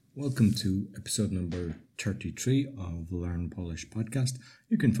Welcome to episode number 33 of Learn Polish podcast.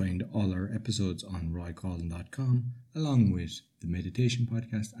 You can find all our episodes on roycalden.com along with the meditation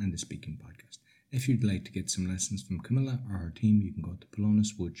podcast and the speaking podcast. If you'd like to get some lessons from Camilla or her team, you can go to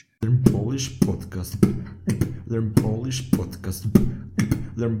Polonus Łódź. Learn Polish podcast. Learn Polish podcast.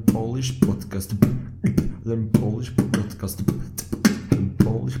 Learn Polish podcast. Learn Polish podcast. Learn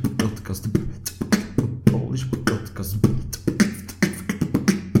Polish podcast. Polish podcast.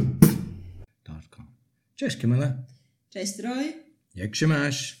 Cześć Camilla. Cześć Roy. Jak się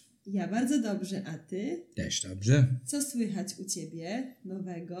masz? Ja bardzo dobrze, a ty? Też dobrze. Co słychać u ciebie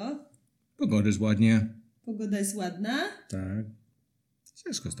nowego? Pogoda jest ładnie. Pogoda jest ładna? Tak.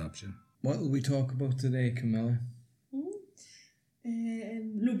 Wszystko jest dobrze. What will we talk about today, Camilla?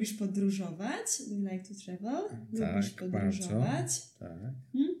 Lubisz podróżować? Do you like to travel? Lubisz podróżować? Bardzo. Tak.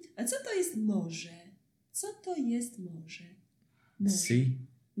 A co to jest morze? Co to jest morze? Sea.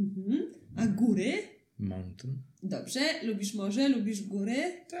 A góry? Mountain. Dobrze. Lubisz morze? Lubisz góry?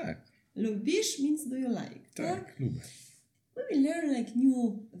 Tak. Lubisz means do you like, Tak, lubię. We will learn like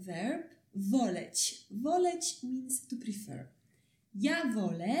new verb. Woleć. Woleć means to prefer. Ja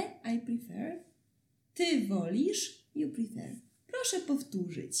wolę, I prefer. Ty wolisz, you prefer. Proszę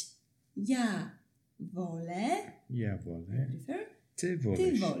powtórzyć. Ja wolę, Ja wolę. prefer. Ty wolisz.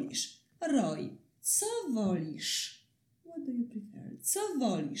 Ty wolisz. Roy, co wolisz? What do you prefer? Co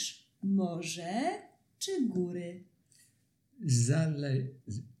wolisz? Morze czy góry?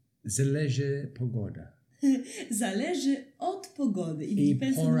 Zależy pogoda. Zależy od pogody. It I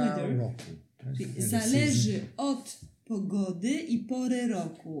depends on pora weather. roku. Zależy od pogody i pory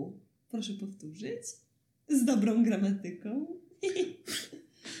roku. Proszę powtórzyć. Z dobrą gramatyką.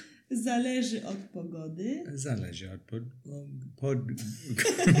 Zależy od pogody. Zależy od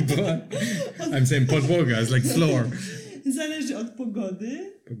I'm saying podłoga, it's like floor. Zależy od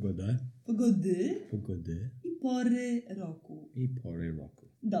pogody. Pogoda. Pogody. I pory roku. I pory roku.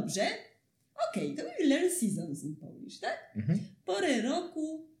 Dobrze? Okay, to we will learn seasons in Polish, tak? Pory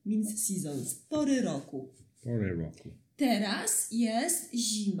roku means seasons. Pory roku. Pory roku. Teraz jest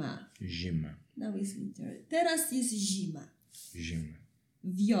zima. Zima. Now is winter. Teraz jest zima. Zima.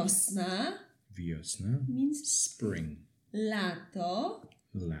 Wiosna Wiosna. means Spring. lato.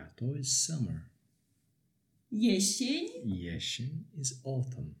 Lato is summer. Jesień. Jesień is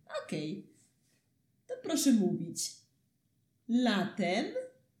autumn. Okej. To proszę mówić. Latem.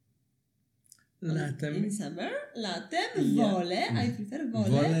 Latem. In summer. Latem Ja. wolę. I prefer wolę.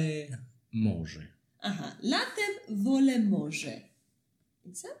 Wolę morze. Aha. Latem wolę morze.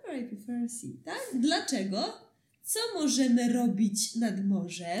 In summer I prefer sea. Tak? Dlaczego? Co możemy robić nad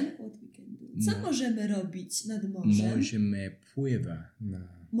morzem? What we can do? Co możemy robić nad morzem? Możemy pływać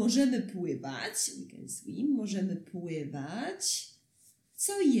na... Możemy pływać. We can swim. Możemy pływać.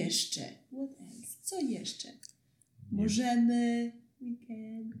 Co jeszcze? What else? Co jeszcze? Możemy... We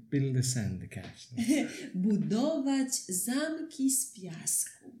can... Build a sand castle. budować zamki z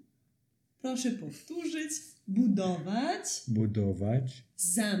piasku. Proszę powtórzyć. Budować Budować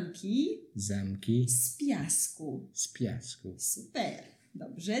zamki z piasku. z piasku. Super.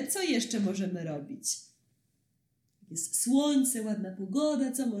 Dobrze. Co jeszcze możemy robić? Jest słońce, ładna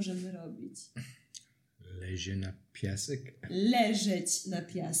pogoda. Co możemy robić? Leży na piasek. Leżeć na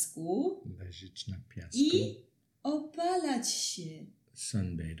piasku Leżeć na piasku. i opalać się.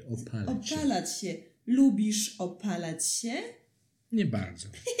 Sunbathe. Opalać się. Opalać się. Lubisz opalać się? Nie bardzo.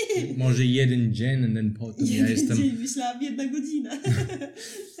 Może jeden dzień, and then potem ja Jeden jestem... dzień, myślałam 1 godzina.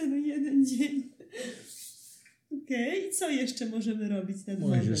 No 1 dzień. Okej, co jeszcze możemy robić nad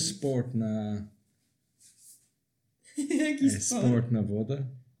Może morzem? sport na... Jaki sport? Sport na wodę.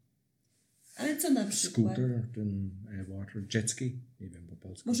 Ale co na przykład? Scooter, ten water, jet ski. Nie wiem po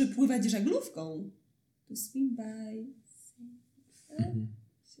polsku. Może pływać żaglówką? To swim by...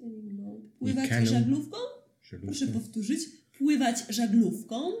 Sailing boat. Pływać canoe. żaglówką? Żaglówką. Proszę powtórzyć. Pływać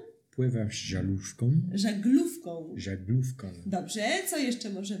żaglówką? Pływasz żaglówką. Żaglówką. Żaglówką. Dobrze, co jeszcze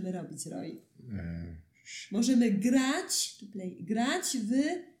możemy robić, Roy? E, Możemy grać w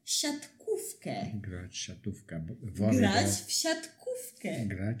siatkówkę. grać siatówka. Grać w siatkówkę.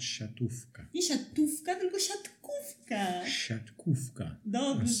 Grać siatówka. Nie siatówka, tylko siatkówka. Siatkówka.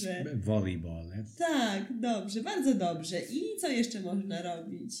 Dobrze. Volleyball. Tak, dobrze, bardzo dobrze. I co jeszcze można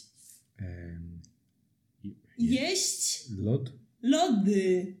robić? Jeść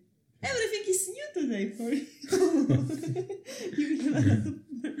lody. Everything is new today for you.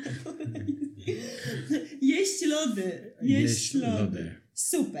 Jeść lody. Jeść lody.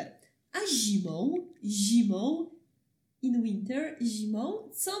 Super. A zimą in winter, zimą,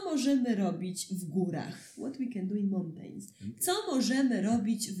 co możemy robić w górach? What we can do in mountains. Co możemy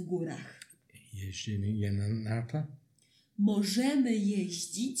robić w górach? Jeźdzenie na nartach? Możemy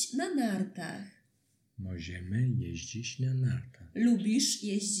jeździć na nartach. Możemy jeździć na nartach. Lubisz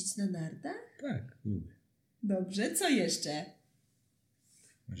jeździć na nartach? Tak, lubię. Dobrze, co jeszcze?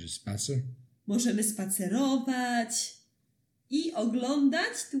 Może spacer? Możemy spacerować i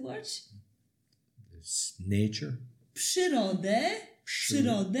oglądać, to watch, Nature? przyrodę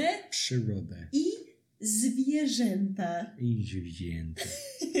Przyrodę. i zwierzęta. I zwierzęta.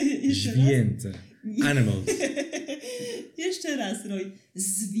 Jeszcze raz? Zwierzęta. Animals. Jeszcze raz, Roy.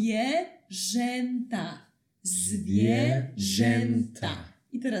 Zwierzęta. Zwierzęta.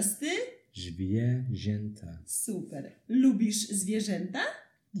 I teraz ty? Zwierzęta. Super. Lubisz zwierzęta?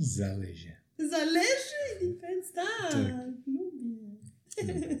 Zależy. Zależy, depends, tak. Tak. Lubię.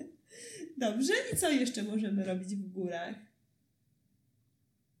 Dobrze, i co jeszcze możemy robić w górach?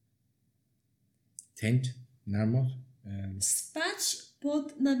 Tent? Narmot? Spać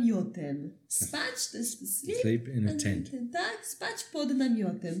pod namiotem. Spać to jest sleep. Sleep in a tent. Tak, spać pod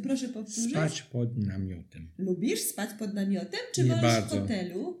namiotem. Proszę powtórzyć. Spać pod namiotem. Lubisz spać pod namiotem, czy Nie wolisz bardzo. w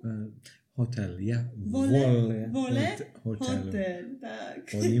hotelu? Hotel, ja Wolę hotelu. hotel, tak.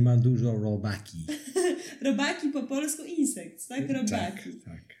 Bo nie ma dużo robaki. Robaki po polsku insects, tak? Robaki.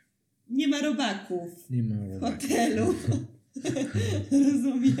 Tak. Nie ma robaków Nie ma w robaki. hotelu.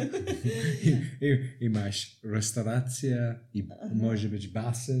 Rozumiem. I masz restaurację, i może być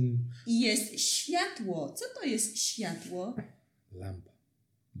basen. I jest światło. Co to jest światło? Lampa.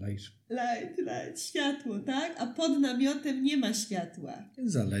 Light. Light, światło, tak? A pod namiotem nie ma światła.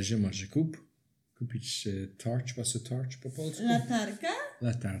 Zależy, może kupić torch. What's a torch po polsku? Latarka?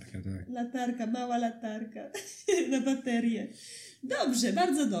 Latarka, tak. Latarka, mała latarka na baterię. Dobrze,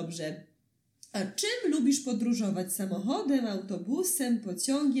 bardzo dobrze. A czym lubisz podróżować? Samochodem, autobusem,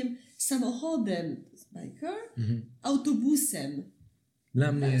 pociągiem? Samochodem, to jest by car, autobusem.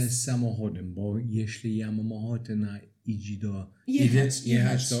 Dla mnie jest samochodem, bo jeśli ja mam ochotę na Jechać.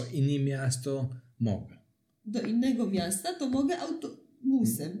 jechać do innego miasta, mogę. Do innego miasta to mogę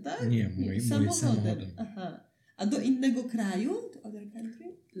autobusem, tak? Nie, mój samochodem. Aha. A do innego kraju? To other country?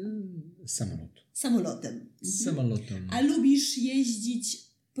 Samolot. Samolotem. Samolotem. A lubisz jeździć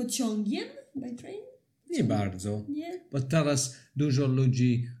pociągiem? By train? Nie bardzo. Nie? Bo teraz dużo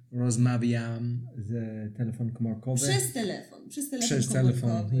ludzi rozmawia z telefon komórkowy. Przez telefon. Przez telefon.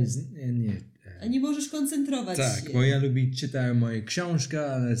 komórkowy. Nie. A nie możesz koncentrować się. Tak, bo ja lubię czytać moje książki,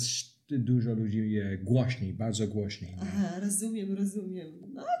 ale dużo ludzi głośniej, bardzo głośniej. Aha, rozumiem.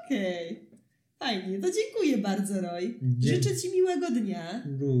 No okej. Fajnie, to dziękuję bardzo, Roy. Życzę Ci miłego dnia.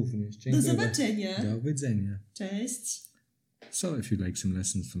 Również. Do Dziękuję. zobaczenia. Do widzenia. Cześć. So if you'd like some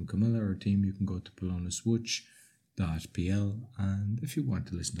lessons from Camilla or team, you can go to polonaswitch.pl, and if you want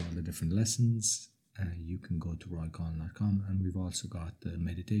to listen to all the different lessons, you can go to roycollin.com, and we've also got the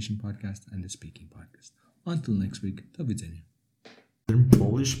meditation podcast and the speaking podcast. Until next week, do widzenia. Learn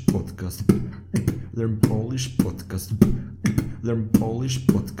Polish podcast. Learn Polish podcast. Learn Polish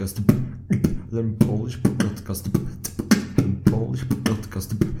podcast. Learn Polish podcast. Learn Polish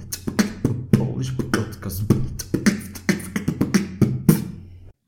podcast.